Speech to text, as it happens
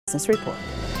Business Report.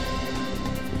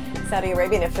 Saudi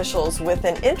Arabian officials with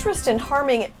an interest in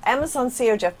harming Amazon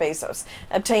CEO Jeff Bezos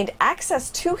obtained access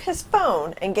to his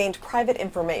phone and gained private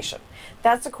information.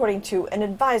 That's according to an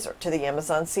advisor to the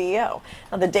Amazon CEO.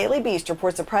 Now, the Daily Beast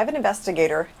reports a private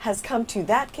investigator has come to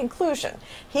that conclusion.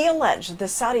 He alleged the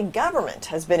Saudi government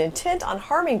has been intent on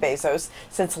harming Bezos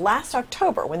since last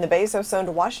October, when the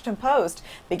Bezos-owned Washington Post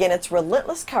began its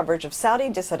relentless coverage of Saudi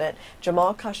dissident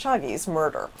Jamal Khashoggi's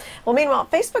murder. Well, meanwhile,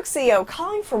 Facebook CEO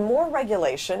calling for more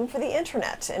regulation for the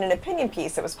internet. In an opinion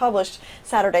piece that was published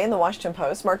Saturday in the Washington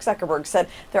Post, Mark Zuckerberg said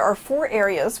there are 4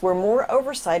 areas where more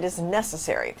oversight is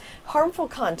necessary: harmful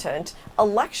content,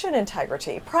 election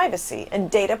integrity, privacy,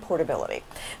 and data portability.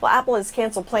 Well, Apple has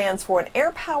canceled plans for an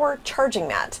AirPower charging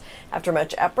mat. After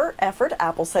much effort,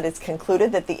 Apple said it's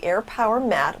concluded that the AirPower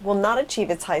mat will not achieve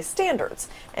its high standards,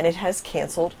 and it has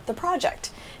canceled the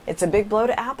project. It's a big blow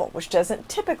to Apple, which doesn't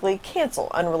typically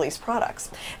cancel unreleased products.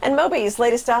 And Moby's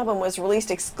latest album was released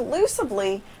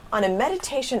exclusively on a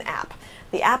meditation app.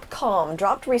 The app Calm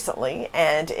dropped recently,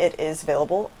 and it is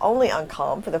available only on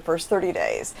Calm for the first 30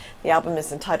 days. The album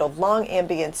is entitled Long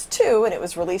Ambience 2, and it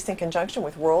was released in conjunction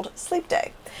with World Sleep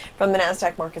Day. From the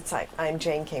NASDAQ market site, I'm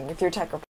Jane King with your Tech Report.